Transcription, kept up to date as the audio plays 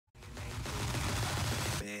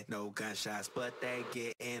No gunshots, but they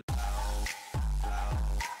getting low.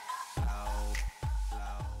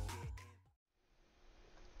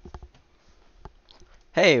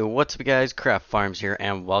 Hey, what's up guys, Craft Farms here,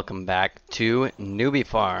 and welcome back to Newbie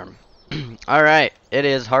Farm. Alright, it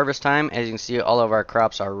is harvest time. As you can see, all of our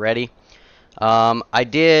crops are ready. I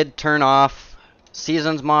did turn off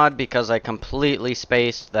Seasons mod because I completely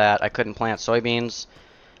spaced that I couldn't plant soybeans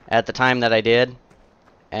at the time that I did.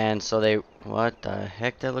 And so they... what the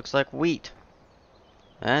heck, that looks like wheat.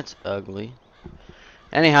 That's ugly.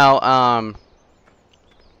 Anyhow,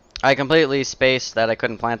 I completely spaced that I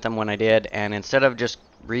couldn't plant them when I did, and instead of just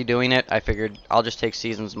redoing it, I figured I'll just take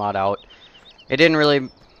Seasons mod out. It didn't really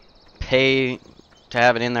pay to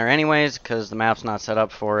have it in there anyways, because the map's not set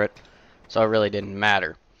up for it, so it really didn't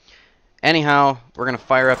matter. Anyhow, we're going to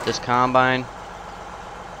fire up this combine.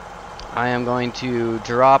 I am going to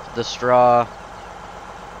drop the straw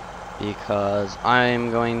because I'm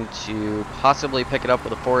going to possibly pick it up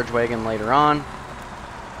with a forage wagon later on.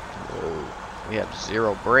 Whoa. We have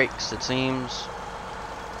 0 brakes, it seems.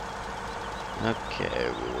 Okay,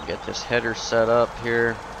 we will get this header set up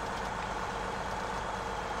here.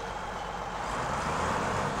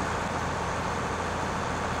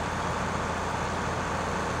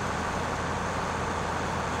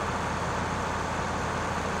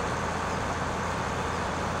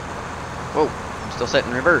 Whoa, I'm still set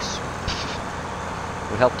in reverse.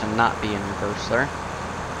 Would help to not be in reverse there.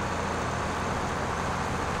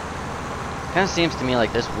 Kind of seems to me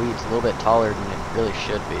like this wheat's a little bit taller than it really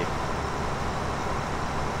should be.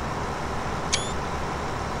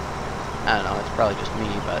 I don't know, it's probably just me,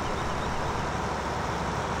 but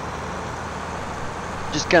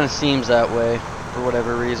just kind of seems that way for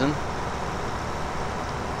whatever reason.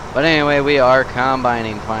 But anyway, we are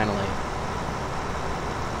combining finally.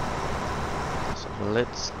 So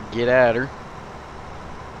let's get at her.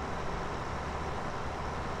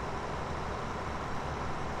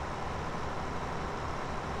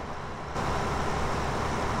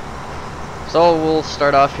 So we'll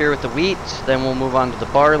start off here with the wheat, then we'll move on to the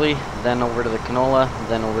barley, then over to the canola,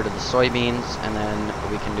 then over to the soybeans, and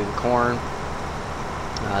then we can do the corn.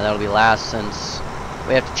 That'll be last since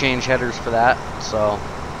we have to change headers for that, so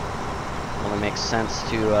it only makes sense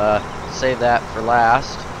to save that for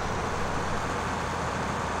last.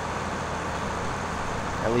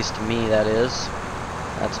 At least to me, that is.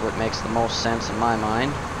 That's what makes the most sense in my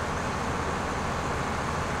mind.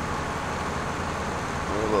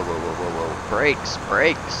 Whoa, whoa, whoa, whoa, whoa, whoa. Brakes,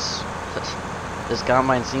 brakes. This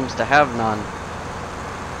combine seems to have none.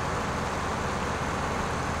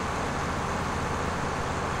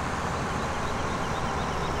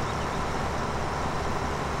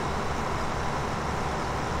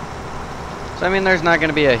 So I mean, there's not going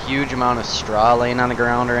to be a huge amount of straw laying on the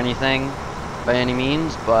ground or anything by any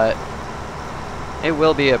means, but it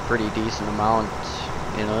will be a pretty decent amount.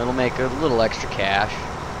 You know, it'll make a little extra cash.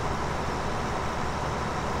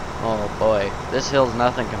 Oh boy, this hill's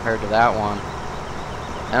nothing compared to that one.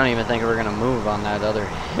 I don't even think we're gonna move on that other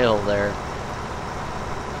hill there.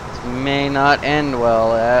 This may not end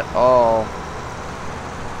well at all.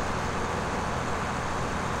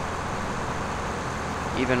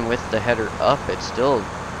 Even with the header up, it still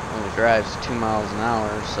only drives 2 miles an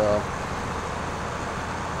hour, so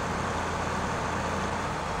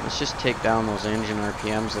let's just take down those engine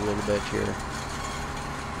RPMs a little bit here.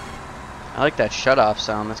 I like that shut-off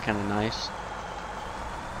sound, that's kind of nice.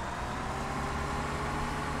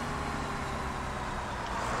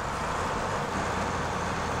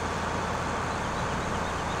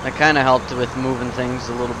 That kind of helped with moving things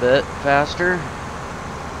a little bit faster.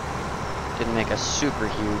 Didn't make a super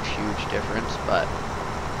huge difference, but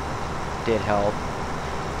did help.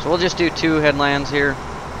 So we'll just do 2 headlands here.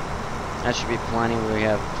 That should be plenty. We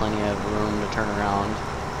have plenty of room to turn around.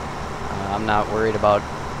 I'm not worried about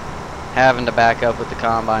having to back up with the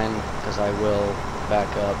combine, because I will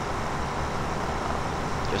back up.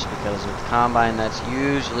 Just because with the combine, that's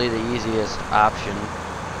usually the easiest option.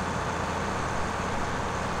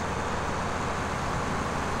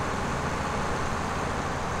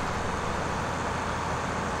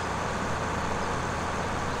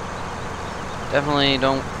 Definitely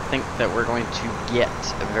don't think that we're going to get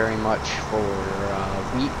very much for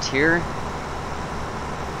wheat here.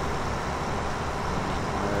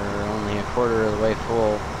 Quarter of the way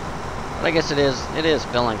full, but I guess it is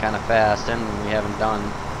filling kind of fast, and we haven't done,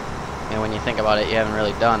 you know, when you think about it, you haven't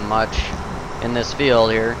really done much in this field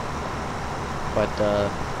here. But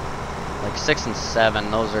like 6 and 7,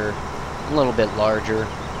 those are a little bit larger.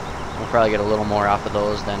 We'll probably get a little more off of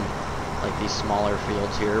those than like these smaller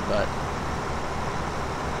fields here, but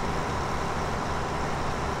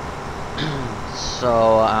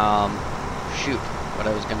So, shoot, what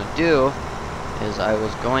I was gonna do is I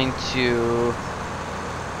was going to,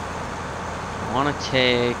 I want to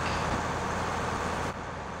take,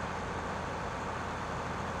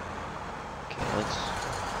 okay, let's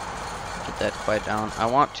get that quiet down. I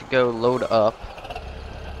want to go load up.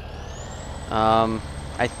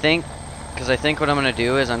 I think, because I think what I'm gonna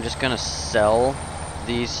do is I'm just gonna sell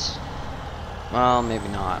these, well, maybe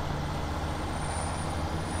not.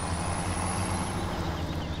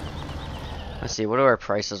 Let's see, what do our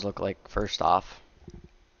prices look like first off?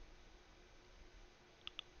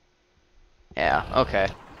 Yeah, okay.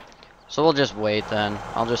 So we'll just wait then.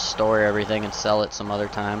 I'll just store everything and sell it some other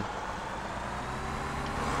time.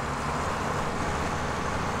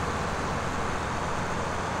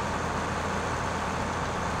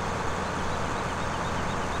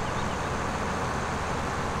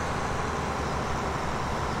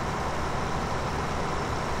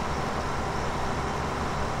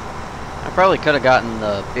 I probably could have gotten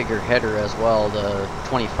the bigger header as well, the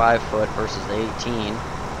 25 foot versus the 18.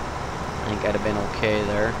 I think I'd have been okay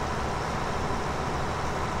there.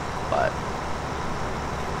 But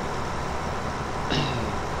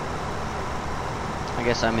I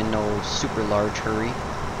guess I'm in no super large hurry.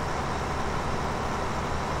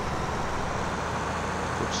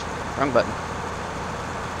 Oops, wrong button.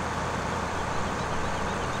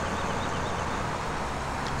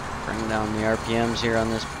 Bring down the RPMs here on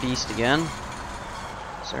this beast again.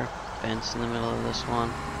 Is there a fence in the middle of this one?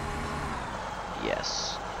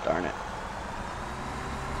 Yes. Darn it.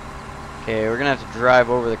 Okay, we're gonna have to drive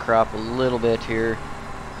over the crop a little bit here.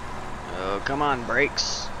 Oh, come on,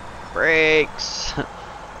 brakes. Brakes!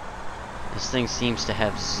 This thing seems to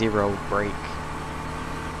have zero brake.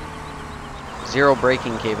 Zero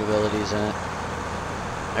braking capabilities in it.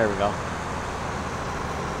 There we go.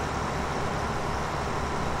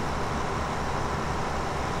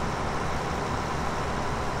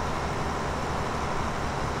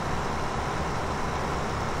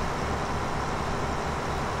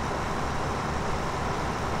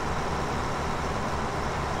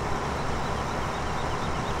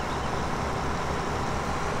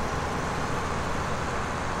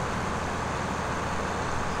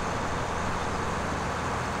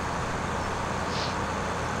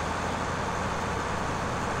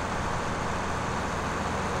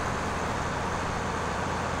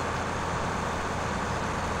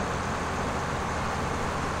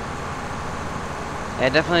 I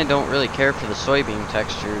definitely don't really care for the soybean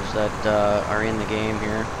textures that are in the game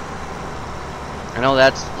here. I know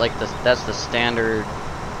that's like that's the standard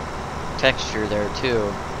texture there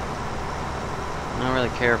too. I don't really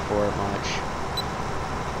care for it much.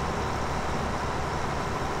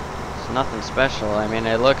 It's nothing special. I mean,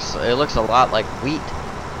 it looks a lot like wheat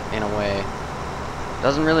in a way. It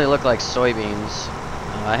doesn't really look like soybeans.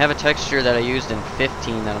 I have a texture that I used in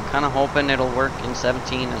 15 that I'm kind of hoping it'll work in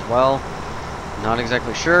 17 as well. Not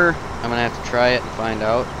exactly sure. I'm gonna have to try it and find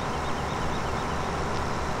out.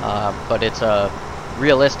 But it's a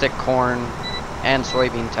realistic corn and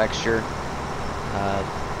soybean texture.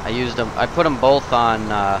 I used them. I put them both on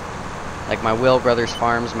like my Will Brothers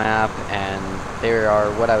Farms map, and they are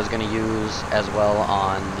what I was gonna use as well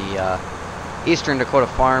on the Eastern Dakota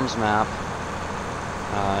Farms map.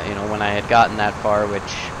 You know, when I had gotten that far, which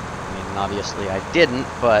I mean, obviously I didn't,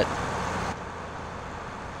 but.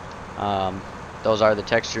 Those are the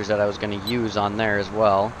textures that I was going to use on there as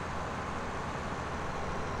well.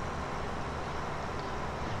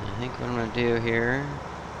 And I think what I'm going to do here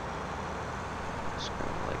is go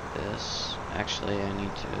like this. Actually, I need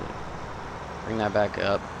to bring that back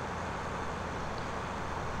up.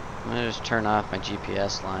 I'm going to just turn off my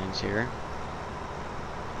GPS lines here.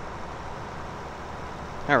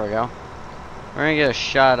 There we go. We're going to get a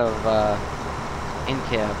shot of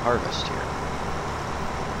in-cab harvest here.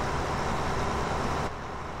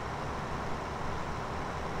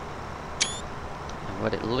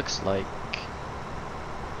 What it looks like.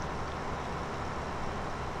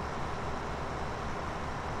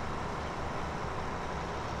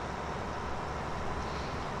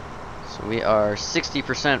 So we are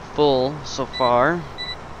 60% full so far.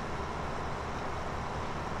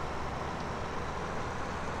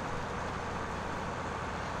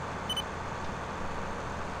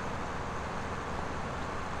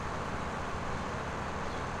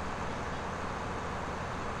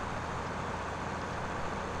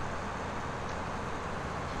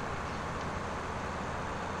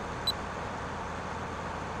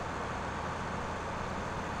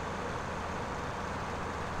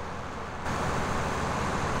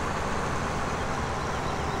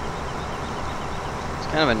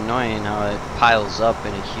 kind of annoying how it piles up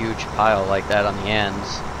in a huge pile like that on the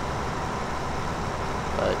ends.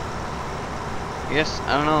 But I guess,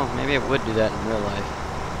 I don't know, maybe it would do that in real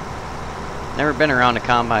life. Never been around a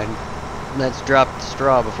combine that's dropped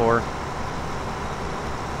straw before.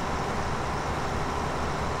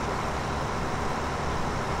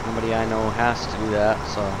 Nobody I know has to do that,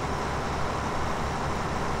 so.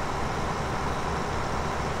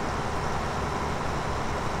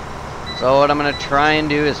 So what I'm going to try and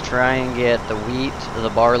do is try and get the wheat, the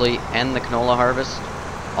barley, and the canola harvest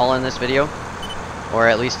all in this video. Or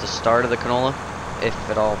at least the start of the canola, if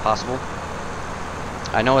at all possible.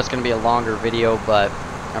 I know it's going to be a longer video, but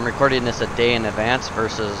I'm recording this a day in advance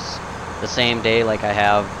versus the same day like I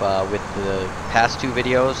have with the past two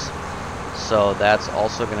videos. So that's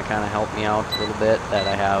also going to kind of help me out a little bit. That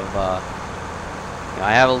I have, you know,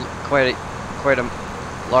 I have quite a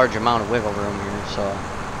large amount of wiggle room here.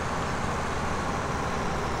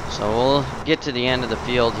 So we'll get to the end of the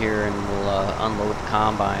field here and we'll unload the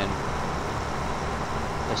combine.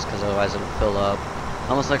 Just because otherwise it'll fill up.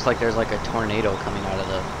 Almost looks like there's like a tornado coming out of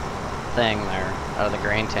the thing there, out of the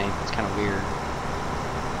grain tank. It's kind of weird.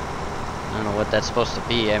 I don't know what that's supposed to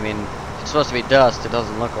be. I mean, if it's supposed to be dust, it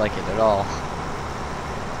doesn't look like it at all.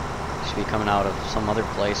 It should be coming out of some other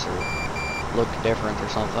place or look different or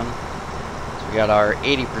something. So we got our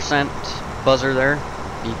 80% buzzer there,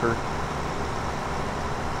 beeper.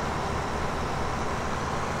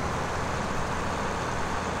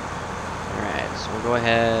 We'll go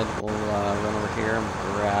ahead, we'll run over here and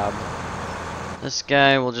grab this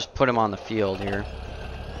guy. We'll just put him on the field here,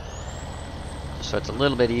 so it's a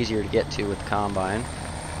little bit easier to get to with the combine.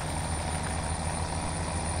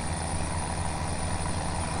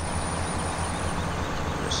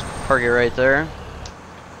 Just park it right there.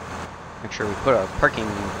 Make sure we put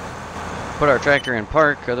our tractor in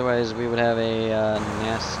park, otherwise we would have a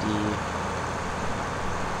nasty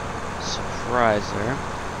surprise there.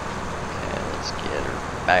 Let's get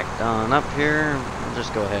her back on up here. We'll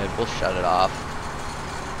just go ahead. We'll shut it off.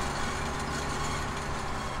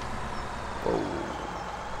 Whoa.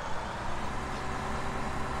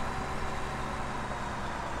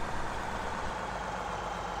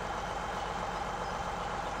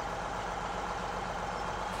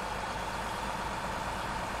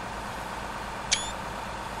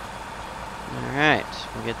 Alright,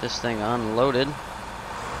 we'll get this thing unloaded.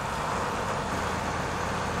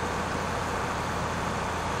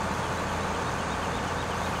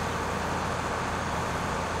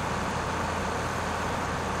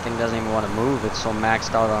 Thing doesn't even want to move, it's so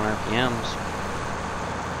maxed out on RPMs.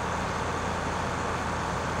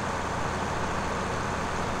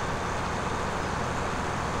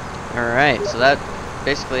 Alright, so that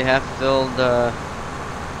basically half filled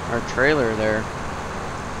our trailer there.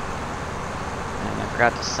 And I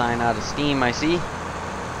forgot to sign out of Steam, I see.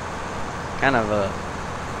 Kind of a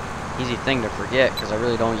easy thing to forget because I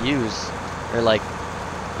really don't use, or like,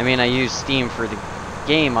 I mean I use Steam for the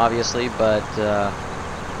game obviously, but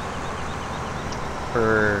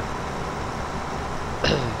for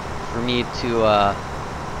me to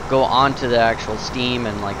go onto the actual Steam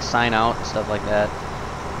and like sign out and stuff like that,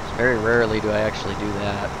 very rarely do I actually do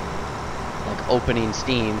that. Like opening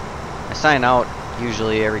Steam, I sign out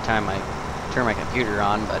usually every time I turn my computer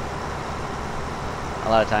on, but a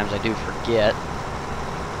lot of times I do forget.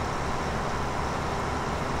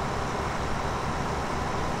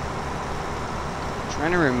 I'm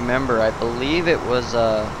trying to remember, I believe it was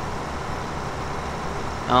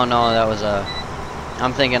oh no, that was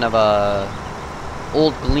I'm thinking of a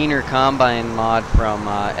old Gleaner combine mod from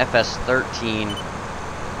FS17.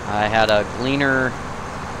 I had a Gleaner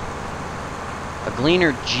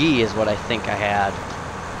G is what I think I had.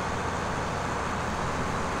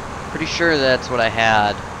 Pretty sure that's what I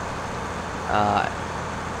had.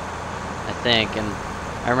 I think, and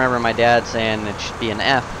I remember my dad saying it should be an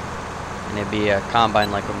F, and it'd be a combine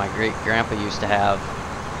like what my great grandpa used to have.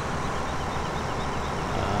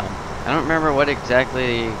 I don't remember what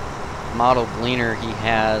exactly model Gleaner he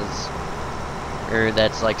has, or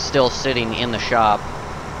that's like still sitting in the shop,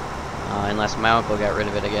 unless my uncle got rid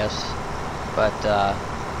of it, I guess. But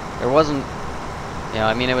there wasn't, you know,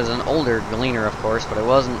 I mean it was an older Gleaner of course, but it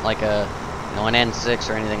wasn't like a, you know, an N6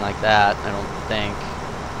 or anything like that, I don't think.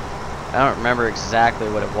 I don't remember exactly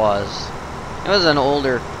what it was. It was an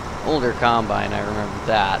older combine, I remember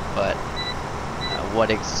that, but what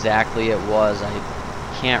exactly it was, I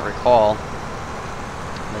can't recall.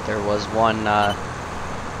 But there was one that,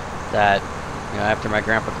 you know, after my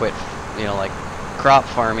grandpa quit, you know, like crop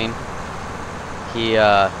farming, he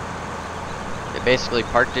they basically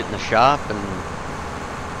parked it in the shop and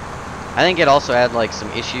I think it also had like some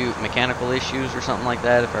mechanical issues or something like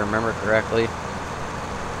that, if I remember correctly.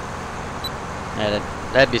 And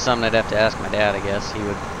that'd be something I'd have to ask my dad, I guess.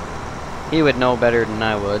 He would know better than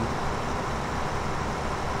I would.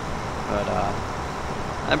 But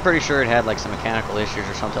I'm pretty sure it had like some mechanical issues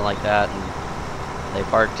or something like that, and they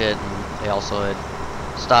parked it, and they also had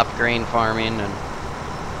stopped grain farming, and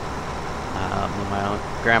my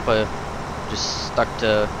grandpa just stuck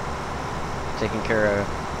to taking care of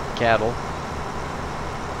cattle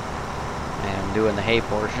and doing the hay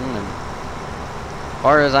portion. And as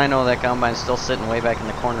far as I know, that combine's still sitting way back in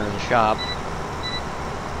the corner of the shop.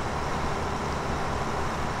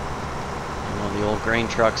 The old grain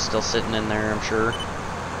truck's still sitting in there, I'm sure.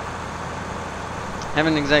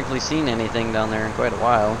 Haven't exactly seen anything down there in quite a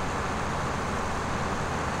while,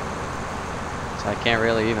 so I can't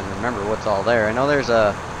really even remember what's all there. I know there's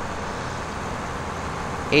a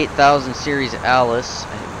 8000 series Alice.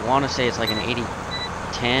 I want to say it's like an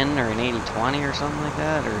 8010 or an 8020 or something like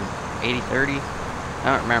that, or 8030. I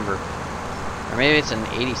don't remember. Or maybe it's an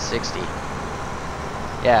 8060.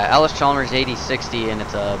 Yeah, Alice Chalmers 8060, and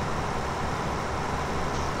it's the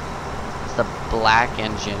black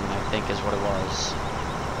engine, I think is what it was.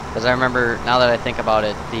 Because I remember, now that I think about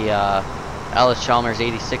it, the Alice Chalmers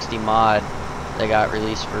 8060 mod, they got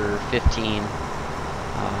released for 15.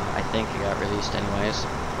 I think it got released anyways.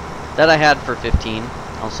 That I had for 15,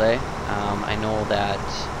 I'll say. I know that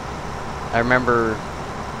I remember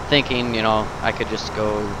thinking, you know, I could just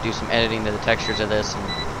go do some editing to the textures of this and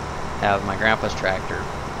have my grandpa's tractor.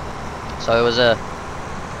 So it was a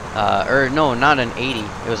or no, not an 80.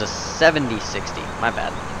 It was a 7060. My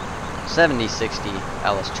bad. 7060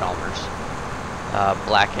 Alice Chalmers.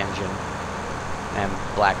 Black engine and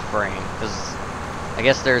black frame. Because I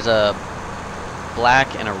guess there's a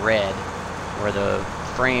black and a red, where the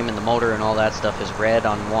frame and the motor and all that stuff is red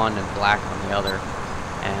on one and black on the other.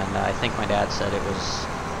 And I think my dad said it was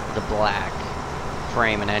the black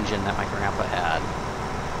frame and engine that my grandpa had.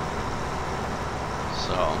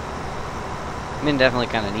 So, I mean, definitely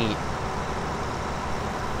kind of neat.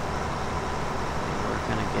 We're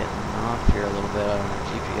kind of getting off here a little bit on our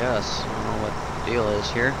GPS. I don't know what the deal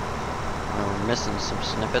is here. We're missing some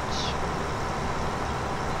snippets.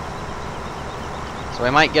 So I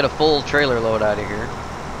might get a full trailer load out of here.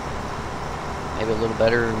 Maybe a little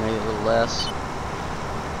better, maybe a little less.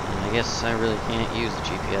 And I guess I really can't use the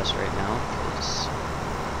GPS right now, because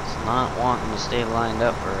it's not wanting to stay lined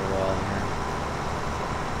up very well here.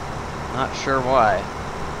 Not sure why.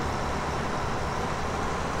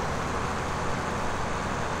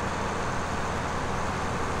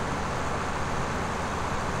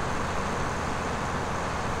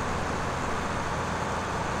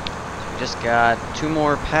 So we just got 2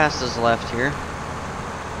 more passes left here.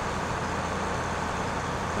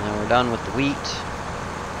 And then we're done with the wheat.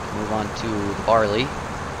 Move on to the barley.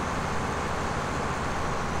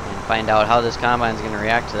 And find out how this combine's going to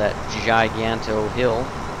react to that giganto hill.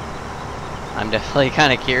 I'm definitely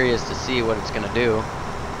kind of curious to see what it's going to do.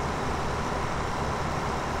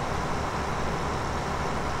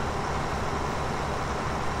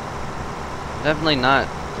 Definitely not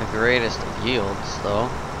the greatest of yields, though.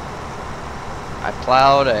 I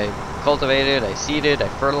plowed, I cultivated, I seeded, I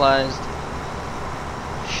fertilized.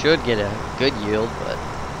 Should get a good yield, but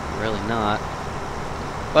really not.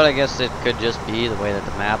 But I guess it could just be the way that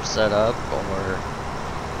the map's set up, or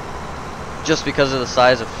just because of the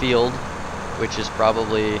size of field, which is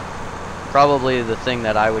probably the thing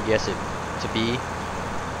that I would guess it to be.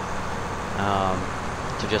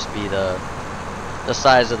 To just be the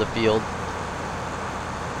size of the field.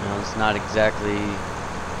 You know, it's not exactly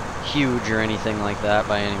huge or anything like that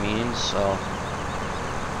by any means, so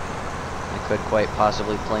it could quite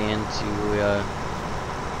possibly play into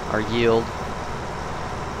our yield,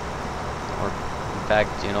 or in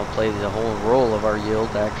fact, you know, play the whole role of our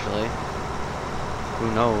yield actually.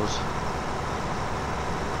 Who knows?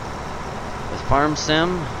 With Farm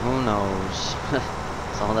Sim, who knows?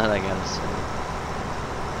 That's all that I gotta say.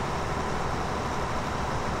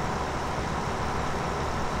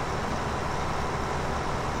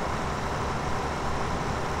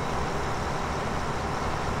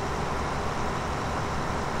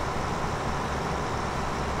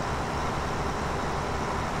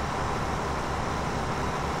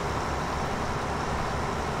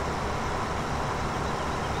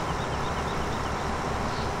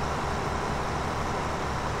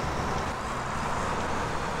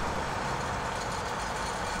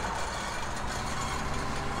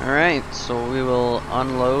 Alright, so we will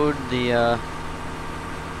unload the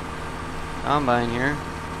combine here.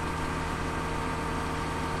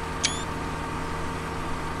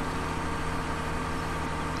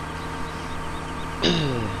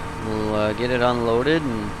 We'll get it unloaded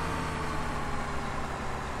and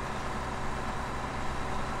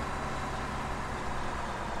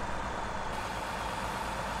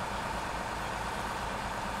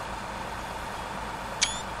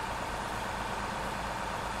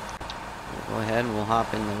we'll go ahead and we'll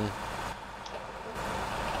hop in the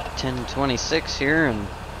 1026 here and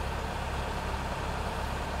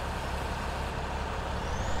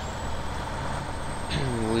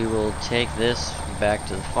we will take this back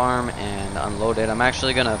to the farm and unload it. I'm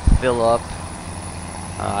actually gonna fill up.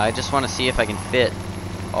 I just want to see if I can fit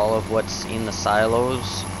all of what's in the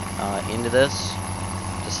silos into this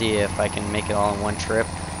to see if I can make it all in one trip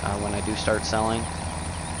when I do start selling.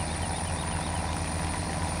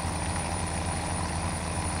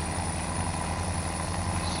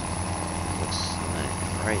 So, looks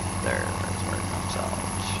like right there is where it comes out.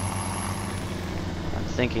 I'm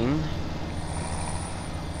thinking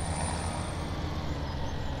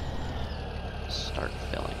start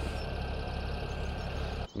filling.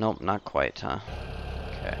 Nope, not quite, huh?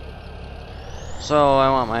 Okay. So I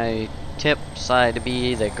want my tip side to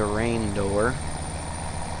be the grain door.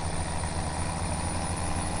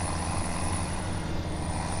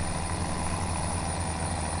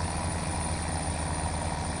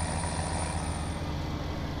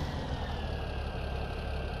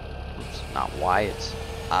 Oops, not Y, it's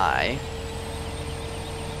I.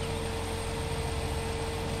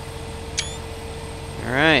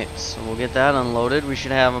 Alright, so we'll get that unloaded. We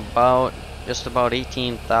should have just about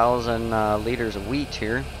 18,000 liters of wheat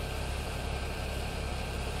here.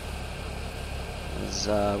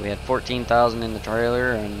 We had 14,000 in the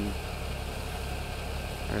trailer, and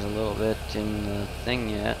there's a little bit in the thing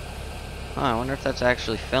yet. Oh, I wonder if that's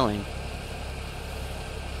actually filling.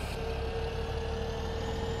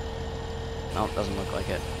 Nope, doesn't look like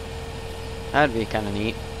it. That'd be kind of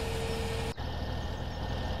neat.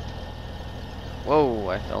 Whoa,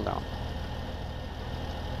 I fell down.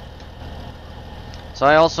 So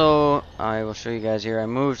I will show you guys here, I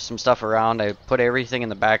moved some stuff around. I put everything in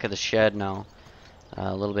the back of the shed now.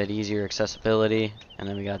 A little bit easier accessibility. And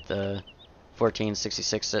then we got the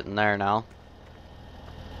 1466 sitting there now.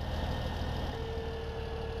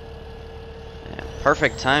 And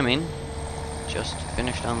perfect timing. Just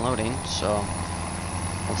finished unloading. So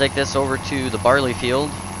I'll take this over to the barley field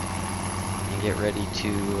and get ready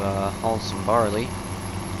to haul some barley.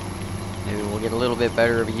 Maybe we'll get a little bit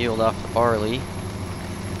better of a yield off the barley.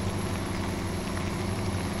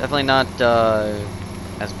 Definitely not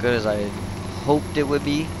as good as I hoped it would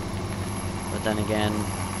be, but then again,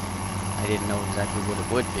 I didn't know exactly what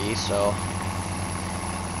it would be. So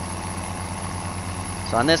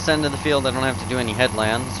on this end of the field, I don't have to do any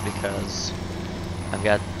headlands because I've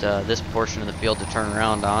got this portion of the field to turn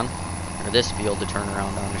around on, or this field to turn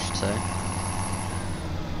around on, I should say.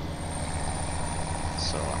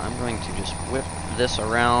 So I'm going to just whip this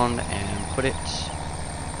around and put it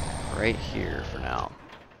right here for now.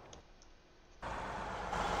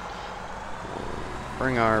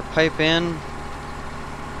 Bring our pipe in,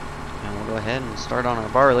 and we'll go ahead and start on our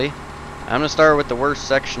barley. I'm going to start with the worst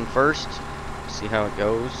section first, see how it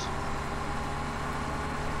goes.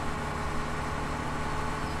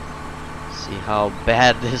 See how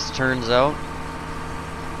bad this turns out.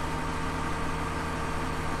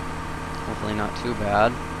 Hopefully not too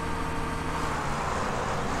bad.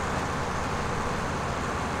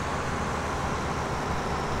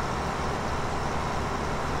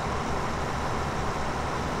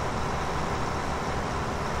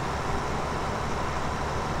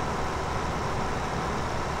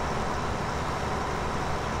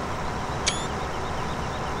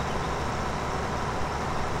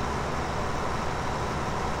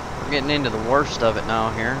 We're getting into the worst of it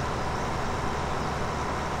now here.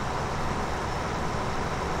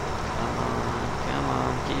 Come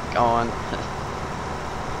on, keep going.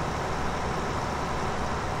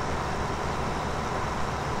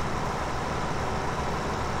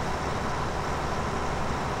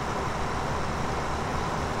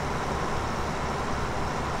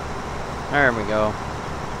 There we go.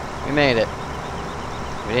 We made it.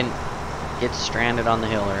 We didn't get stranded on the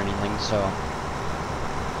hill or anything, so.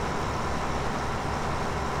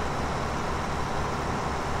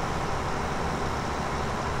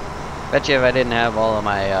 Bet you if I didn't have all of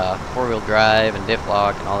my four-wheel drive and diff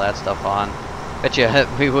lock and all that stuff on, bet you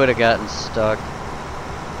we would have gotten stuck.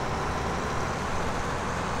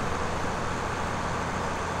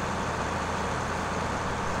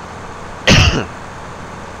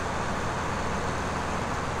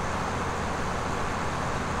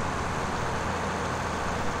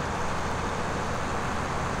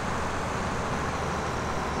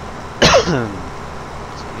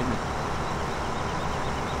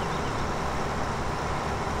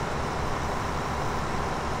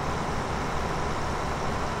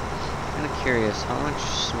 curious, how much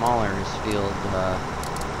smaller is field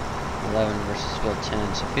 11 versus field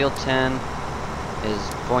 10? So field 10 is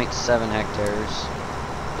 0.7 hectares.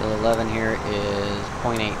 Field 11 here is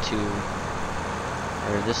 0.82.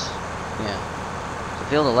 Or this, yeah. So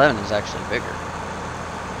field 11 is actually bigger.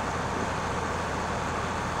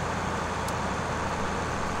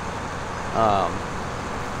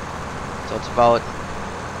 So it's about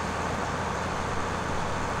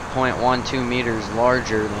 0.12 meters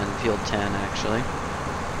larger than field 10 actually.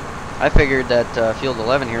 I figured that field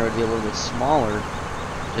 11 here would be a little bit smaller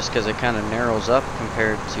just because it kind of narrows up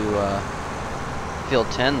compared to field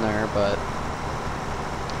 10 there, but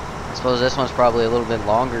I suppose this one's probably a little bit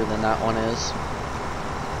longer than that one is.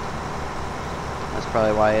 That's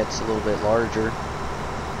probably why it's a little bit larger.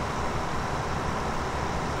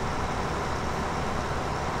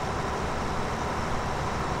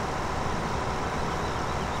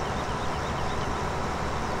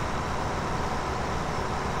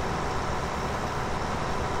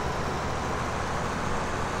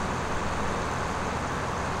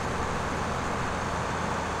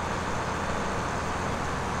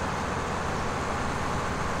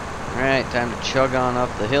 Alright, time to chug on up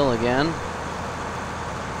the hill again.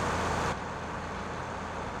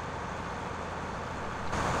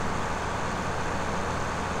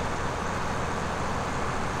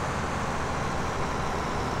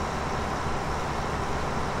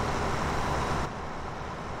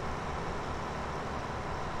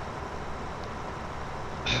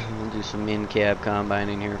 We'll do some in-cab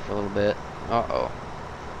combining here for a little bit. Uh-oh.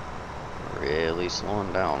 Really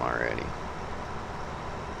slowing down already.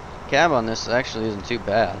 Cab on this actually isn't too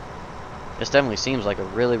bad. This definitely seems like a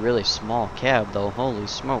really small cab though. Holy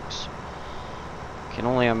smokes. Can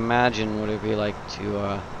only imagine what it'd be like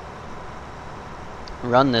to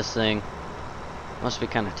run this thing. Must be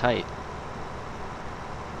kind of tight.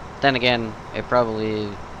 Then again, it probably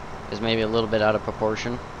is maybe a little bit out of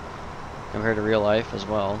proportion compared to real life as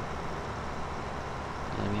well.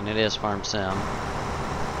 I mean, it is Farm Sim.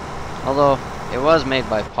 Although it was made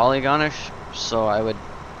by Polygonish, so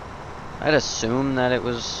I'd assume that it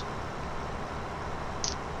was.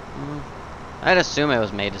 I'd assume it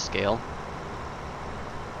was made to scale.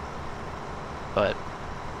 But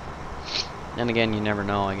then again, you never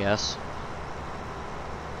know, I guess.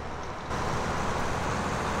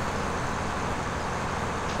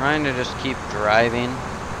 Trying to just keep driving,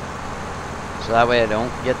 so that way I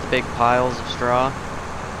don't get the big piles of straw.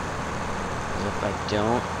 Because if I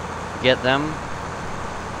don't get them,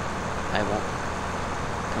 I won't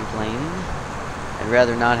complain. I'd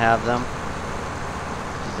rather not have them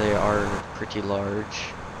because they are pretty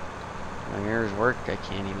large. My mirrors work. I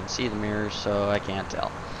can't even see the mirrors, so I can't tell.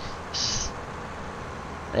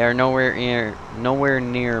 They are nowhere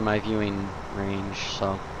near my viewing range,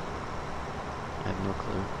 so I have no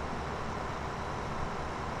clue.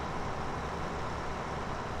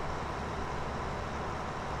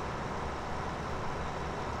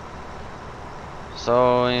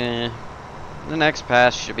 So the next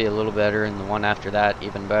pass should be a little better, and the one after that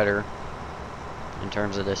even better in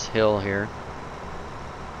terms of this hill here.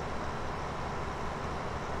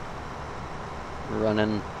 We're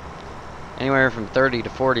running anywhere from 30 to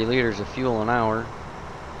 40 liters of fuel an hour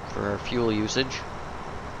for our fuel usage.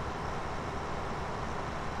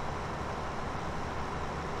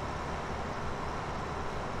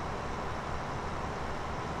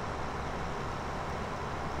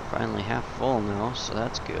 Finally half full now, so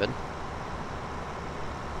that's good.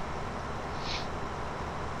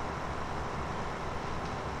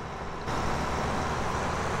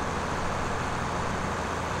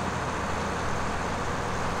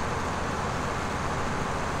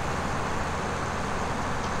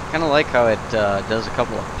 Kind of like how it does a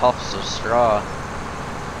couple of puffs of straw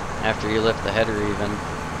after you lift the header even.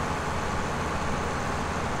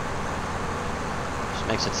 Just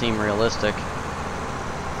makes it seem realistic.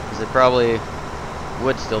 Because it probably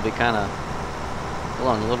would still be kind of... Hold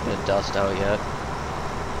on, a little bit of dust out yet.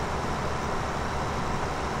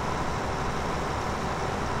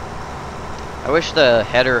 I wish the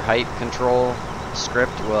header height control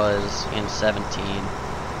script was in 17.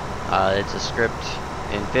 It's a script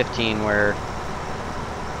in 15 where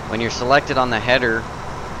when you're selected on the header,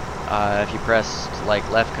 if you press like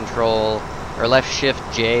left control or left shift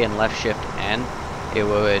J and left shift N, it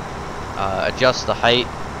would adjust the height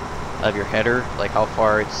of your header, like how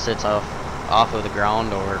far it sits off of the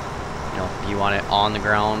ground, or you know, if you want it on the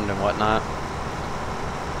ground and whatnot.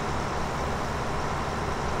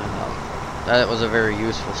 That was a very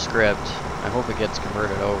useful script. I hope it gets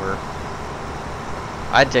converted over.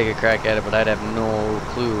 I'd take a crack at it, but I'd have no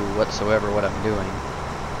clue whatsoever what I'm doing.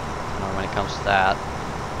 when it comes to that.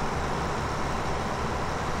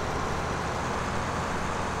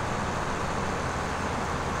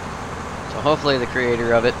 So hopefully the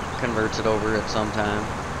creator of it converts it over at some time.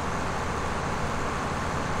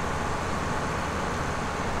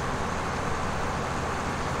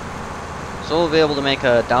 So we'll be able to make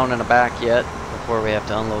a down and a back yet before we have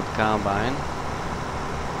to unload the combine.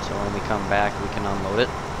 So when we come back we can unload it.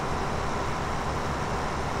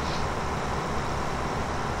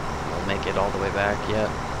 We'll make it all the way back yet.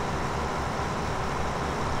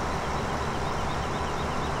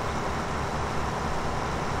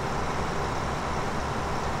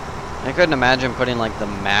 I couldn't imagine putting like the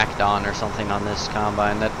Mac on or something on this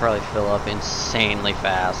combine. That'd probably fill up insanely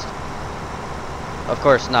fast. Of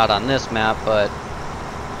course not on this map, but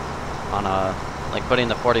on a, like putting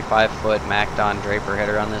the 45-foot Mac-Don Draper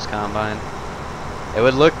header on this combine, it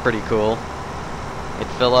would look pretty cool.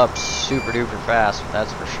 It'd fill up super duper fast,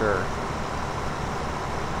 that's for sure.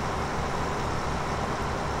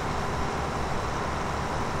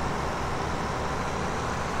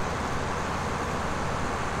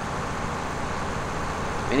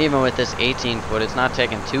 And even with this 18-foot, it's not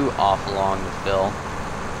taking too awful long to fill.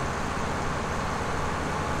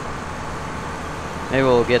 Maybe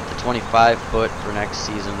we'll get the 25-foot for next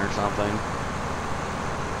season or something.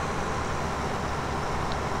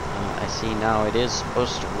 I see now it is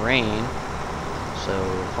supposed to rain, so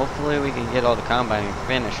hopefully we can get all the combining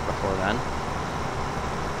finished before then.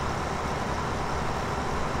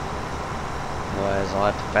 Otherwise I'll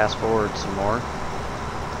have to fast forward some more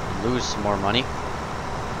and lose some more money.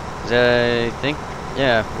 I think,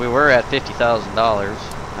 yeah, we were at $50,000.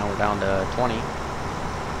 Now we're down to 20.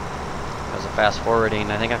 Because of fast forwarding.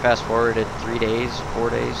 I think I fast forwarded 3 days, 4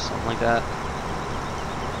 days, something like that.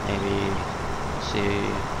 Maybe, let's see,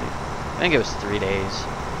 I think it was 3 days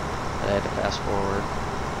that I had to fast forward.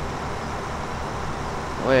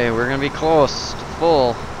 Wait, we're gonna be close to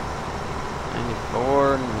full.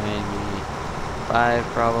 94, 95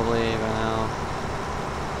 probably by now.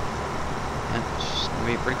 It's gonna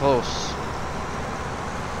be pretty close.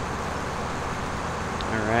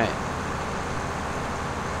 Alright.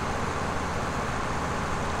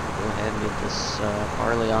 Go ahead and get this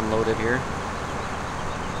barley unloaded here.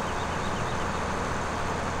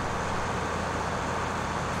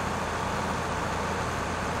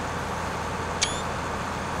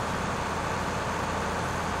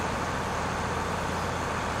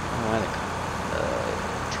 I don't know why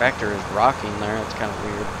the tractor is rocking there, it's kind of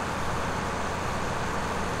weird.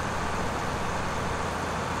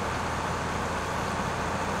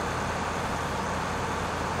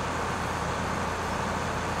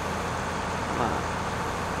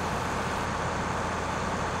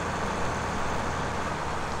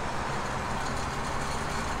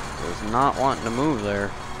 Not wanting to move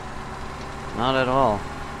there. Not at all.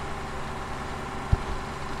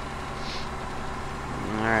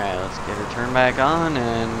 Alright, let's get her turned back on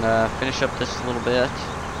and finish up this little bit.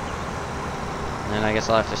 And then I guess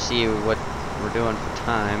I'll have to see what we're doing for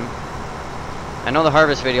time. I know the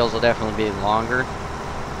harvest videos will definitely be longer,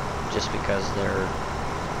 just because they're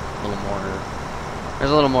a little more,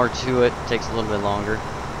 there's a little more to it, takes a little bit longer.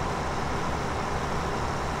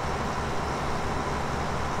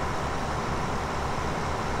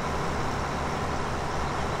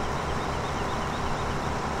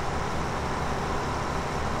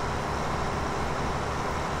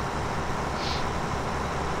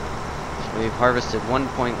 We've harvested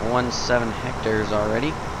 1.17 hectares already.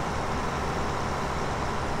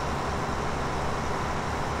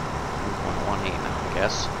 1.18 now, I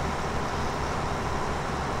guess.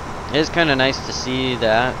 It is kind of nice to see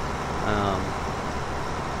that.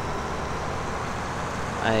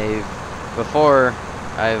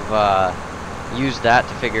 I've used that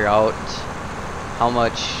to figure out how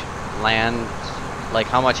much land, like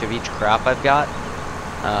how much of each crop I've got.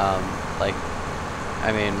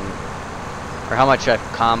 Or how much I've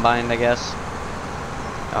combined, I guess,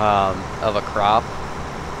 of a crop,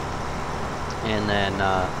 and then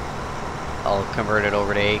I'll convert it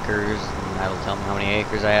over to acres, and that'll tell me how many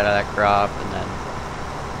acres I had of that crop, and then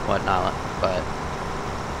whatnot. But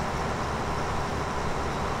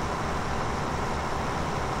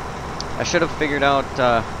I should have figured out,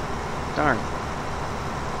 darn.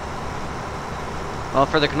 Well,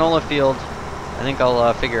 for the canola field, I think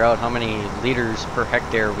I'll figure out how many liters per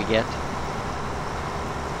hectare we get.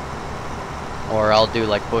 Or I'll do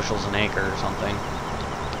like bushels an acre or something.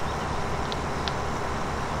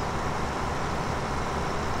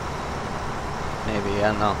 Maybe,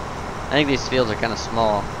 I don't know. I think these fields are kind of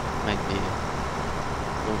small. Might be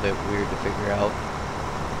a little bit weird to figure out.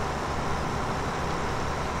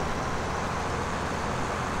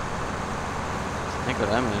 think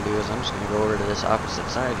what I'm going to do is I'm just going to go over to this opposite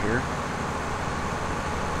side here.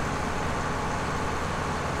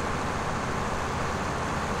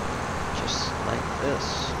 Just like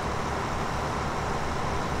this.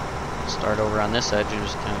 Start over on this edge and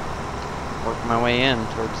just kind of work my way in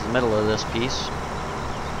towards the middle of this piece.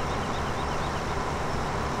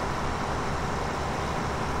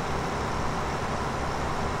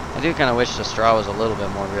 I do kind of wish the straw was a little bit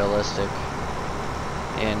more realistic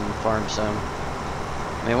in Farm Sim.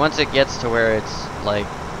 I mean, once it gets to where it's like,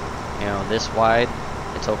 you know, this wide,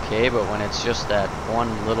 it's okay, but when it's just that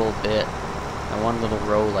one little bit, and one little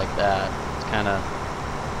row like that, it's kind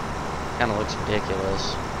of looks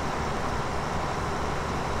ridiculous.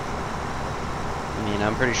 I mean,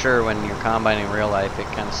 I'm pretty sure when you're combining real life, it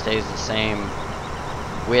kind of stays the same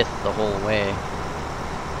width the whole way.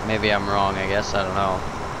 Maybe I'm wrong, I guess, I don't know.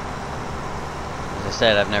 As I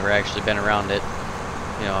said, I've never actually been around it.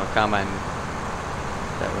 You know, a combine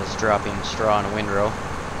that was dropping straw in a windrow.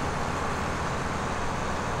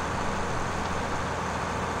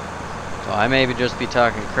 So I maybe just be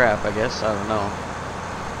talking crap, I guess, I don't know.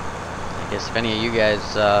 I guess if any of you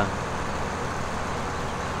guys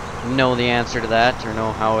know the answer to that, or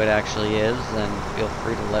know how it actually is, then feel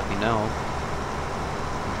free to let me know.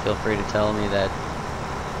 And feel free to tell me that,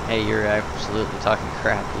 hey, you're absolutely talking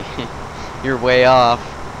crap. You're way off.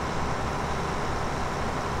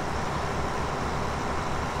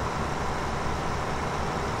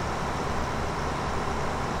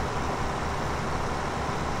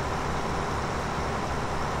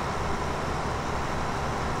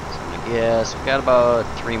 So yes, we've got about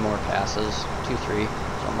 3 more passes. 2, 3,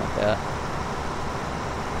 something like that.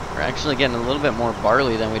 We're actually getting a little bit more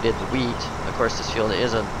barley than we did the wheat. Of course, this field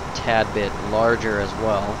is a tad bit larger as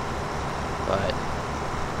well, but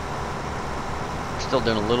still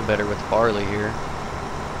doing a little better with barley here,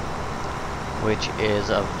 which is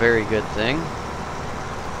a very good thing,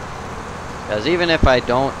 because even if I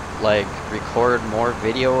don't like record more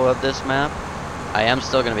video of this map, I am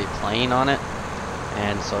still going to be playing on it,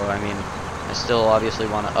 and so I mean, I still obviously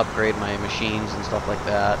want to upgrade my machines and stuff like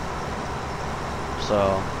that. So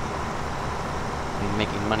I mean,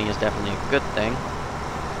 making money is definitely a good thing.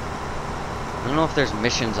 I don't know if there's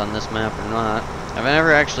missions on this map or not. I've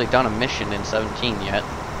never actually done a mission in 17 yet.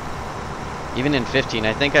 Even in 15,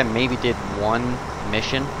 I think I maybe did 1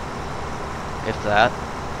 mission, if that.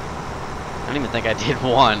 I don't even think I did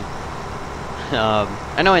 1.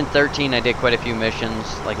 I know in 13 I did quite a few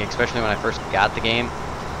missions, like especially when I first got the game,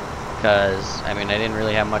 because I mean I didn't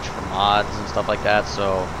really have much for mods and stuff like that,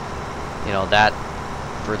 so you know, that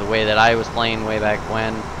for the way that I was playing way back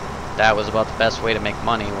when, that was about the best way to make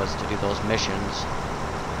money, was to do those missions.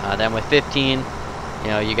 Then with 15, you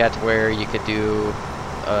know, you got to where you could do,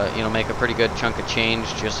 you know, make a pretty good chunk of change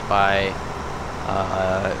just by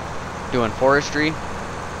doing forestry.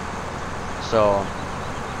 So,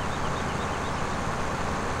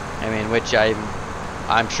 I mean, which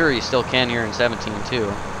I'm sure you still can here in 17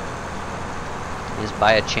 too. Just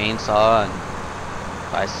buy a chainsaw and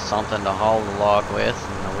buy something to haul the log with,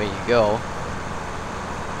 and away you go.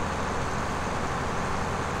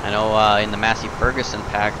 I know in the Massey Ferguson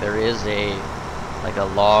pack there is a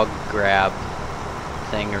log grab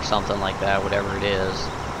thing or something like that, whatever it is.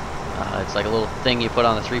 It's like a little thing you put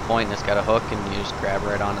on the 3-point and it's got a hook, and you just grab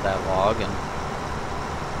right onto that log, and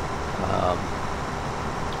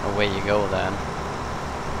away you go then.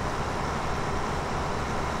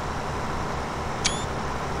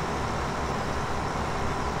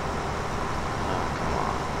 Oh, come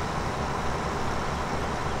on.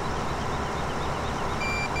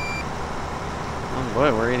 Oh boy,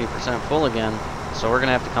 we're 80% full again. So we're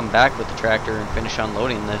gonna have to come back with the tractor and finish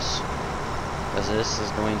unloading this, because this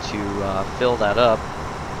is going to fill that up.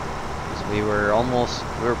 Because we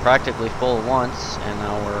were practically full once, and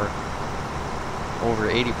now we're over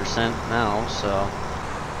 80% now. So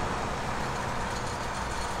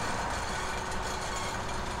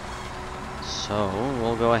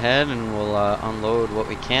we'll go ahead and we'll unload what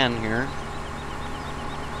we can here.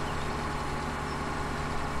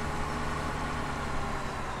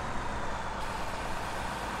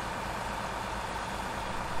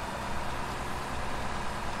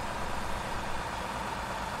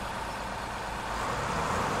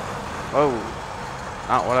 Whoa,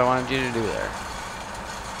 not what I wanted you to do there.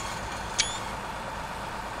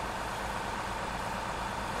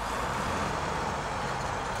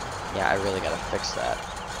 Yeah, I really gotta fix that.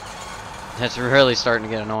 That's really starting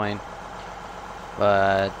to get annoying.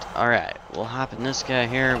 But, alright, we'll hop in this guy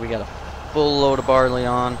here. We got a full load of barley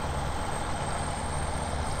on.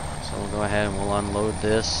 So we'll go ahead and we'll unload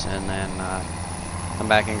this, and then come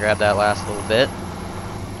back and grab that last little bit.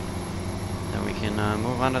 can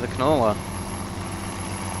move on to the canola.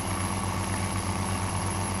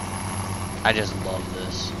 I just love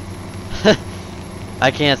this. I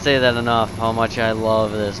can't say that enough, how much I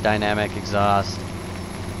love this dynamic exhaust.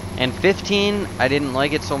 And 15, I didn't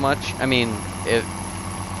like it so much. I mean,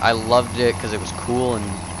 I loved it because it was cool and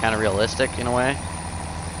kind of realistic in a way.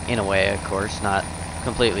 In a way, of course, not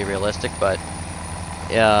completely realistic, but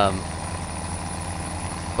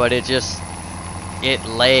it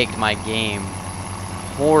lagged my game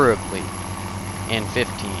horribly in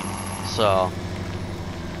 15. So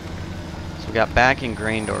we got back in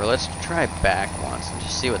grain door. Let's try back once and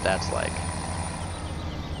just see what that's like.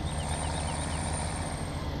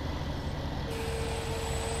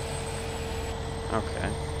 Okay.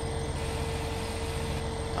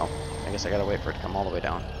 Oh, I guess I gotta wait for it to come all the way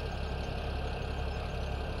down.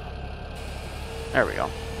 There we go.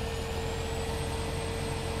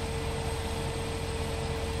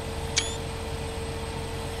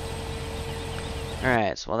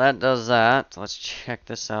 Alright, so while that does that, let's check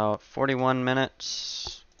this out. 41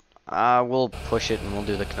 minutes. We'll push it and we'll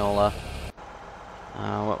do the canola.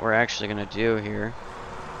 What we're actually going to do here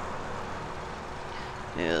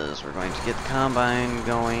is we're going to get the combine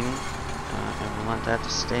going. And we want that to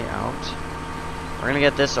stay out. We're going to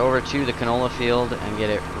get this over to the canola field and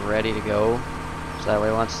get it ready to go. So that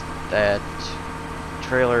way once that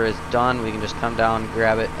trailer is done, we can just come down,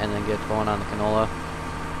 grab it, and then get going on the canola.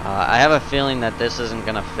 I have a feeling that this isn't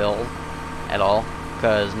going to fill at all,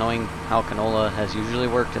 because knowing how canola has usually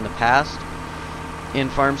worked in the past in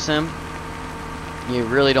Farm Sim, you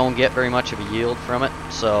really don't get very much of a yield from it.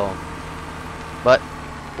 So, but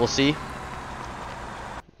we'll see.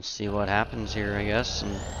 We'll see what happens here, I guess,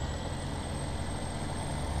 and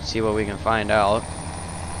see what we can find out.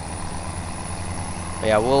 But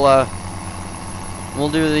yeah, we'll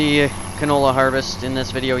do the canola harvest in this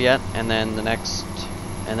video yet, and then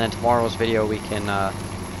tomorrow's video we can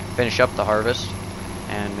finish up the harvest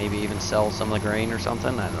and maybe even sell some of the grain or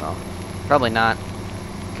something. I don't know. Probably not,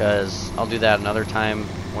 because I'll do that another time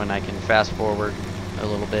when I can fast forward a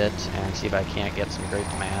little bit and see if I can't get some great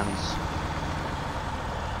demands.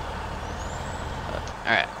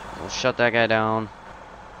 Alright, we'll shut that guy down.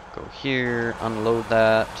 Go here, unload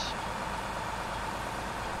that.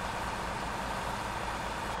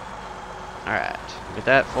 Alright, get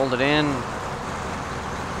that folded in.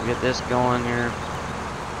 Get this going here.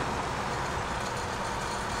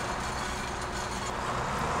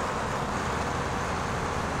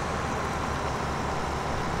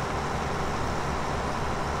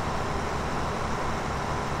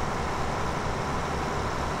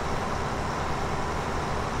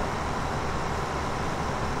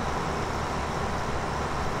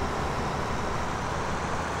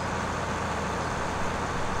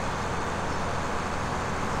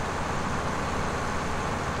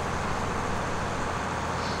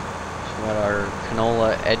 Got our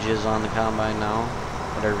canola edges on the combine now,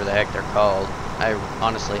 whatever the heck they're called. I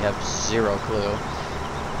honestly have zero clue.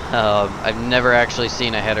 I've never actually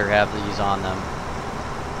seen a header have these on them,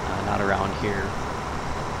 not around here.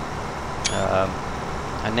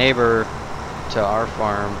 A neighbor to our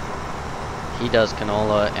farm, he does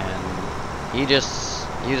canola and he just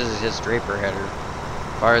uses his draper header.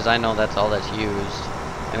 As far as I know, that's all that's used.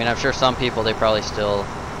 I mean, I'm sure some people, they probably still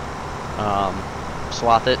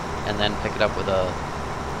swath it and then pick it up with a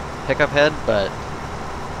pickup head, but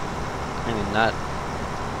I mean,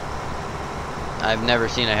 I've never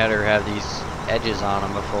seen a header have these edges on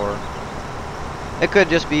them before. It could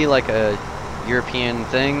just be like a European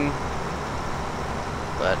thing,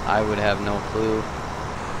 but I would have no clue.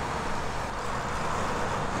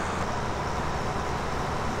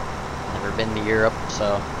 Never been to Europe,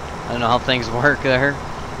 so I don't know how things work there.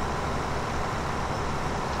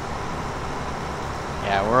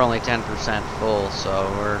 Yeah, we're only 10% full, so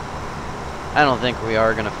I don't think we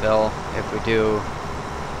are gonna fill. If we do,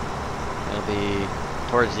 it'll be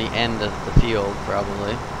towards the end of the field,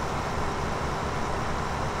 probably.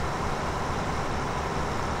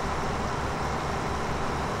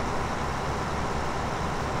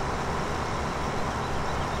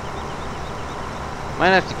 Might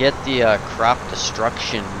have to get the crop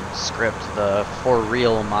destruction script, the for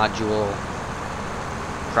real module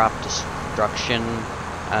crop destruction.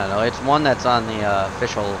 I don't know, it's one that's on the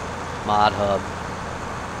official mod hub,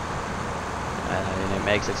 and it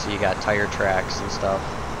makes it so you got tire tracks and stuff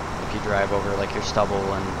if you drive over like your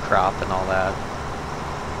stubble and crop and all that.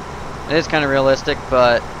 It is kind of realistic,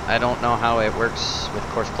 but I don't know how it works with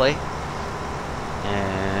courseplay.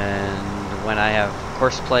 And when I have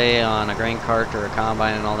courseplay on a grain cart or a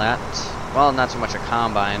combine and all that, well, not so much a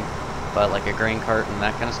combine, but like a grain cart and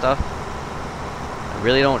that kind of stuff,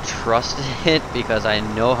 really don't trust it because I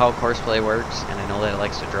know how Courseplay works, and I know that it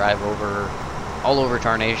likes to drive over all over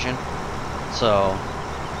Tarnation. So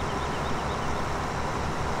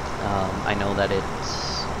I know that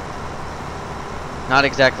it's not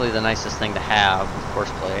exactly the nicest thing to have with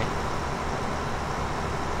Courseplay.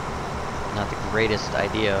 Not the greatest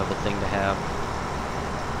idea of a thing to have.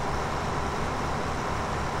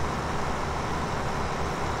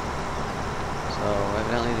 So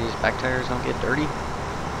evidently these back tires don't get dirty.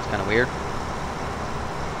 It's kind of weird.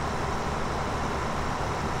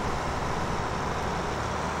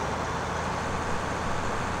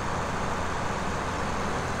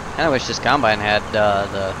 I wish this combine had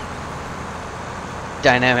the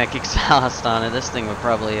dynamic exhaust on it. This thing would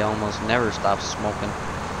probably almost never stop smoking,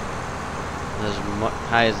 as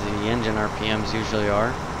high as the engine RPMs usually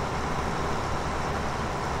are.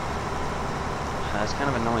 It's kind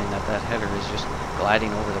of annoying that that header is just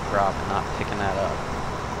gliding over the crop and not picking that up.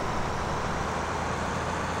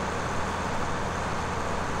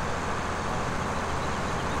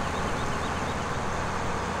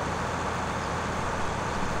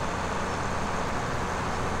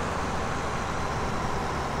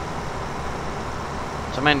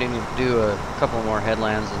 So I might need to do a couple more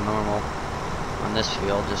headlands than normal on this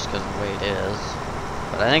field just because of the way it is.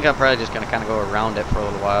 But I think I'm probably just going to kind of go around it for a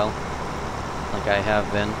little while, like I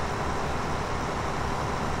have been.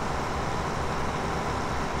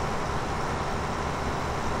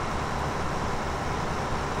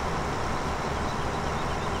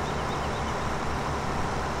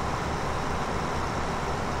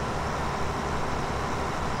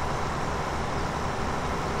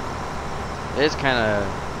 It is kind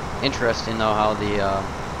of interesting though how the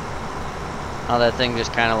how that thing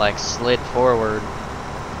just kind of like slid forward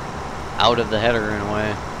out of the header in a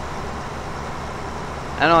way.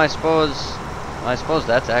 I know. I suppose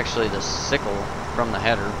that's actually the sickle from the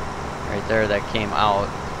header right there that came out.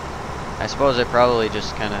 I suppose it probably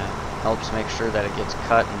just kind of helps make sure that it gets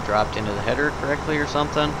cut and dropped into the header correctly or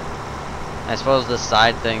something. I suppose the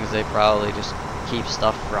side things, they probably just keep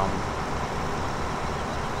stuff from,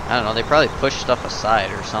 I don't know, they probably push stuff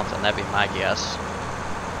aside or something. That'd be my guess.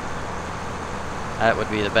 That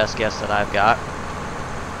would be the best guess that I've got.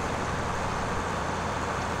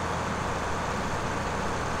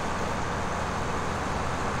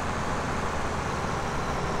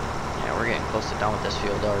 Yeah, we're getting close to done with this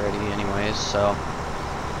field already anyways, so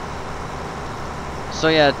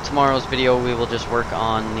yeah, tomorrow's video we will just work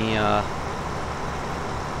on the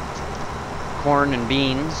corn and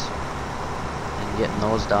beans and getting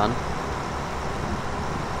those done.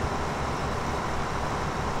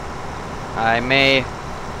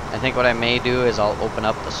 I think what I may do is I'll open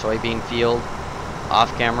up the soybean field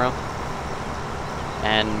off camera,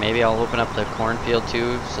 and maybe I'll open up the corn field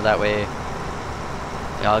too, so that way,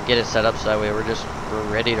 yeah, I'll get it set up so that way we're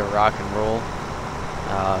ready to rock and roll.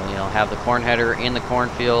 You know, have the corn header in the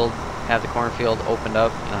cornfield, have the cornfield opened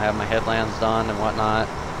up, you know, have my headlands done and whatnot.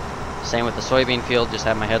 Same with the soybean field, just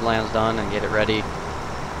have my headlands done and get it ready.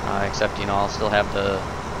 Except, you know, I'll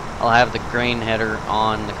have the grain header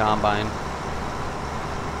on the combine,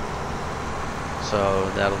 so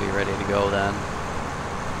that'll be ready to go then.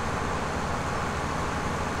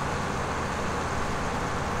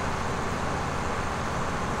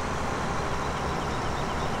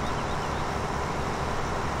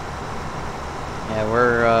 Yeah,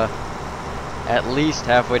 we're at least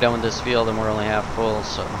halfway done with this field and we're only half full,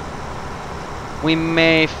 so we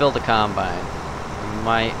may fill the combine. We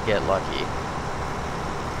might get lucky.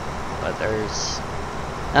 But I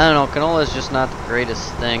don't know, canola is just not the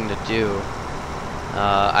greatest thing to do.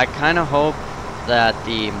 I kind of hope that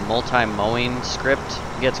the multi-mowing script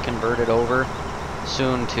gets converted over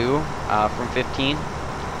soon too, from 15.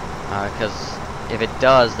 Because if it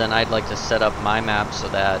does, then I'd like to set up my map so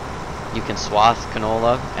that you can swath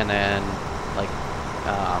canola and then like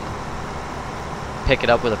pick it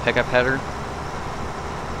up with a pickup header.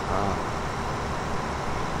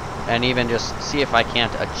 And even just see if I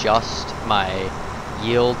can't adjust my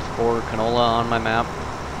yield for canola on my map.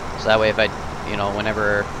 So that way if I, you know,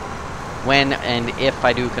 when and if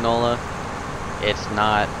I do canola, it's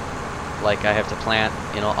not like I have to plant,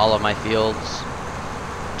 you know, all of my fields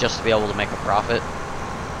just to be able to make a profit.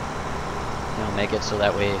 You know, make it so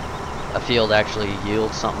that way a field actually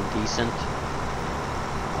yields something decent.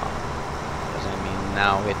 Because I mean,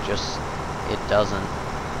 now it doesn't.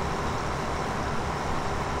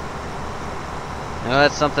 You know,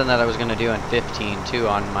 that's something that I was going to do in 15 too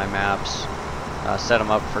on my maps. Set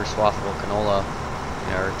them up for swathable canola,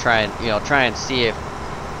 or try and see if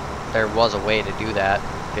there was a way to do that,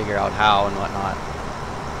 figure out how and whatnot.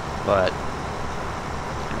 But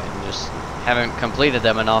just haven't completed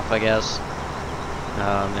them enough, I guess.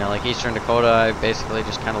 You know, like Eastern Dakota, I basically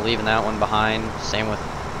just kind of leaving that one behind. Same with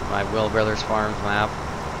my Will Brothers Farms map.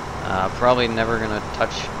 Probably never gonna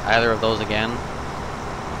touch either of those again.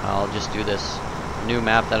 I'll just do this new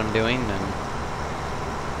map that I'm doing, and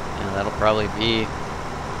you know, that'll probably be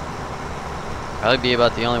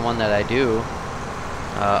about the only one that I do.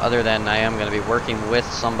 Other than I am going to be working with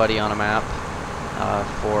somebody on a map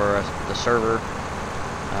for the server.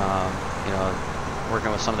 You know,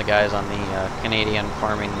 working with some of the guys on the Canadian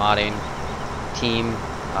farming modding team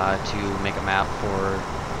to make a map for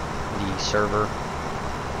the server.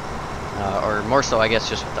 Or more so, I guess,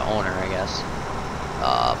 just with the owner, I guess,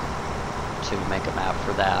 to make a map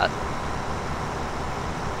for that.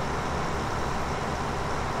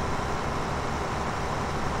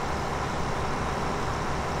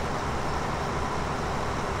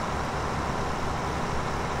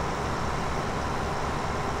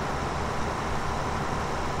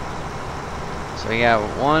 So we got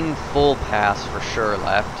one full pass for sure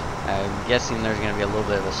left. I'm guessing there's going to be a little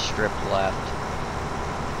bit of a strip left.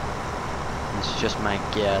 It's just my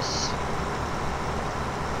guess.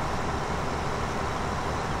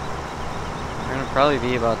 We're going to probably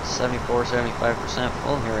be about 74-75%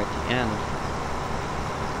 full here at the end.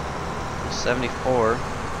 74.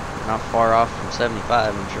 We're not far off from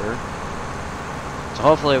 75, I'm sure. So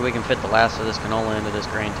hopefully we can fit the last of this canola into this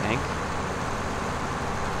grain tank.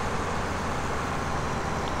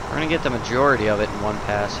 We're going to get the majority of it in one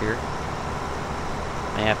pass here.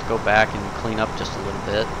 May have to go back and clean up just a little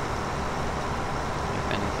bit,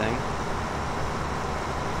 if anything.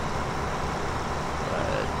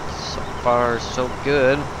 But so far, so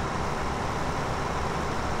good.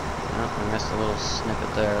 Oh, I missed a little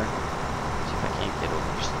snippet there. See if I can't get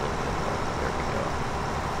over just a little bit more. There we go.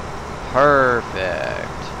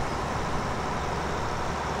 Perfect.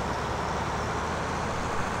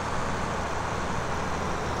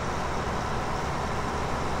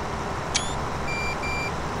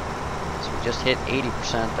 Just hit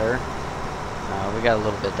 80% there. We got a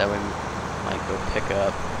little bit that we might go pick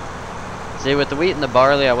up. See, with the wheat and the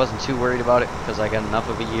barley, I wasn't too worried about it because I got enough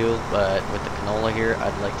of a yield, but with the canola here,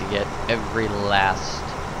 I'd like to get every last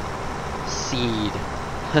seed,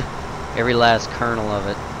 every last kernel of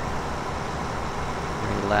it,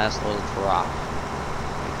 every last little drop,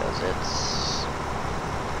 because it's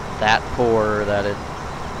that poor that it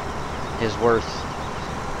is worth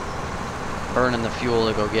burning the fuel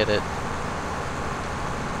to go get it.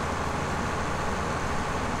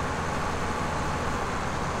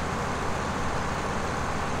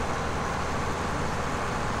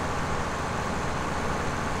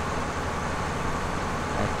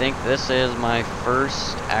 I think this is my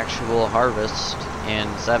first actual harvest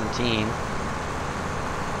in 17.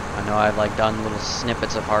 I know I've like done little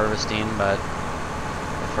snippets of harvesting, but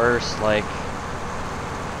the first like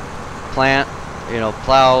plant, you know,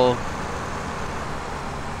 plow,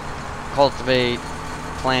 cultivate,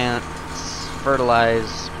 plant,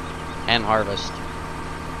 fertilize, and harvest.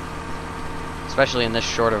 Especially in this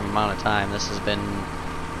short of amount of time. This has been,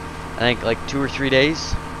 I think, like 2 or 3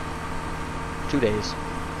 days. 2 days.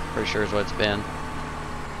 Pretty sure is what it's been.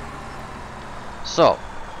 So,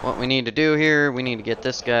 what we need to do here, we need to get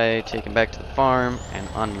this guy taken back to the farm and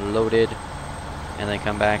unloaded, and then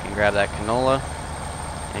come back and grab that canola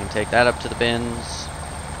and take that up to the bins,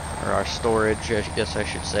 or our storage, I guess I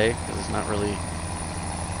should say, because it's not really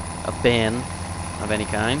a bin of any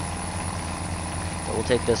kind. But we'll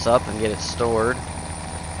take this up and get it stored.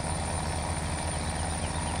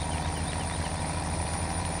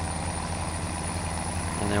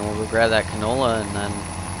 And then we'll go grab that canola, and then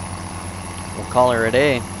we'll call her a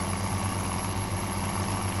day.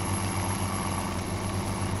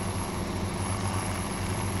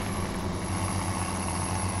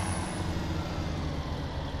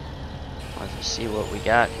 Let's see what we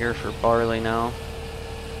got here for barley now.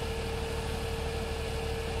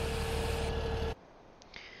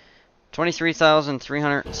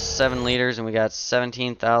 $23,307 liters, and we got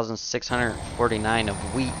 17,649 of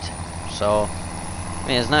wheat. So, I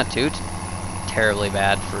mean, it's not too terribly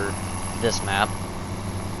bad for this map.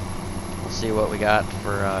 We'll see what we got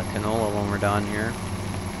for canola when we're done here.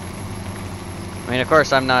 I mean, of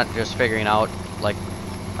course, I'm not just figuring out, like,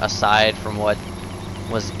 aside from what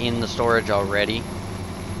was in the storage already.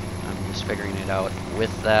 I'm just figuring it out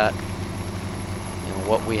with that. You know,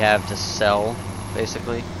 what we have to sell,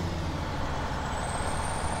 basically.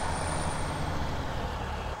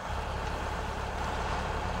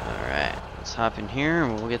 Alright, let's hop in here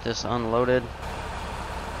and we'll get this unloaded.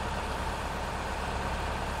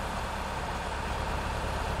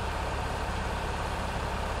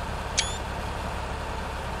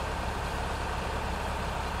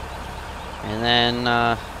 And then,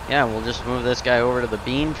 yeah, we'll just move this guy over to the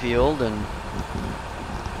bean field and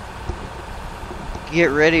get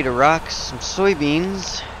ready to rock some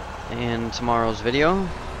soybeans in tomorrow's video.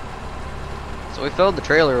 So we filled the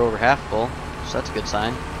trailer over half full, so that's a good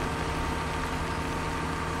sign.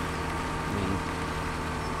 I mean,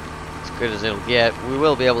 as good as it'll get. We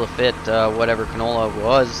will be able to fit whatever canola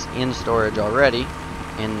was in storage already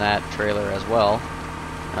in that trailer as well.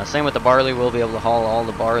 Same with the barley, we'll be able to haul all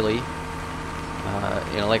the barley,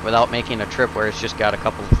 you know, like without making a trip where it's just got a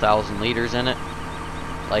couple thousand liters in it.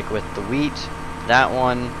 Like with the wheat, that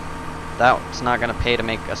one, that's not going to pay to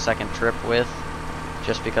make a second trip with,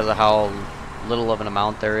 just because of how little of an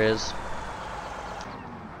amount there is.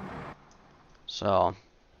 So,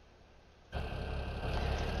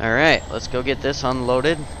 alright, let's go get this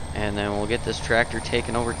unloaded, and then we'll get this tractor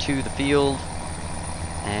taken over to the field,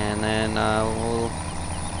 and then we'll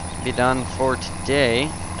be done for today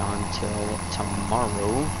until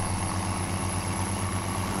tomorrow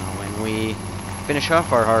when we finish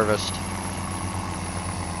off our harvest.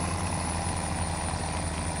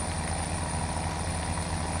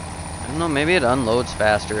 I don't know, maybe it unloads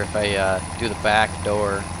faster if I do the back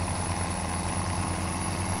door.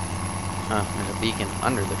 There's a beacon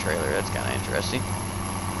under the trailer. That's kind of interesting.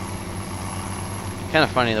 Kind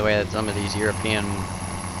of funny the way that some of these European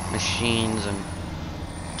machines and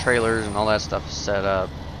trailers and all that stuff is set up.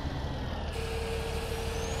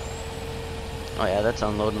 Oh yeah, that's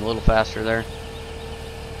unloading a little faster there.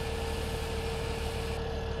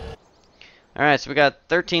 Alright, so we got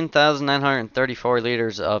 13,934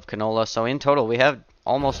 liters of canola. So in total, we have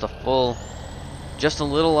almost a full, just a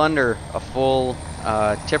little under a full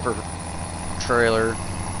tipper trailer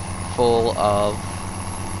full of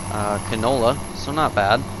canola. So not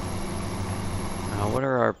bad. What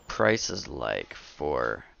are our prices like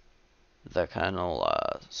for the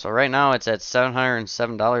canola? So right now it's at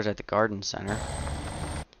 $707 at the garden center.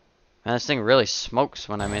 Man, this thing really smokes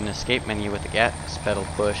when I'm in the escape menu with the gas pedal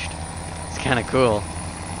pushed. It's kind of cool.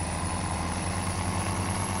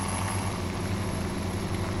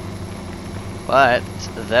 But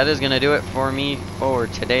that is going to do it for me for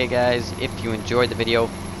today, guys. If you enjoyed the video,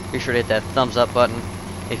 be sure to hit that thumbs up button.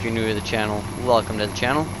 If you're new to the channel, welcome to the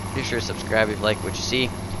channel. Be sure to subscribe if you like what you see.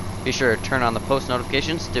 Be sure to turn on the post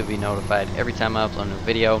notifications to be notified every time I upload a new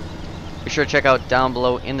video. Be sure to check out down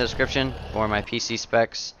below in the description for my PC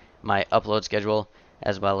specs, my upload schedule,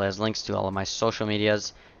 as well as links to all of my social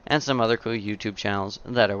medias and some other cool YouTube channels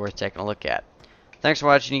that are worth taking a look at. Thanks for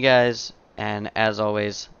watching, you guys, and as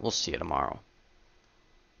always, we'll see you tomorrow.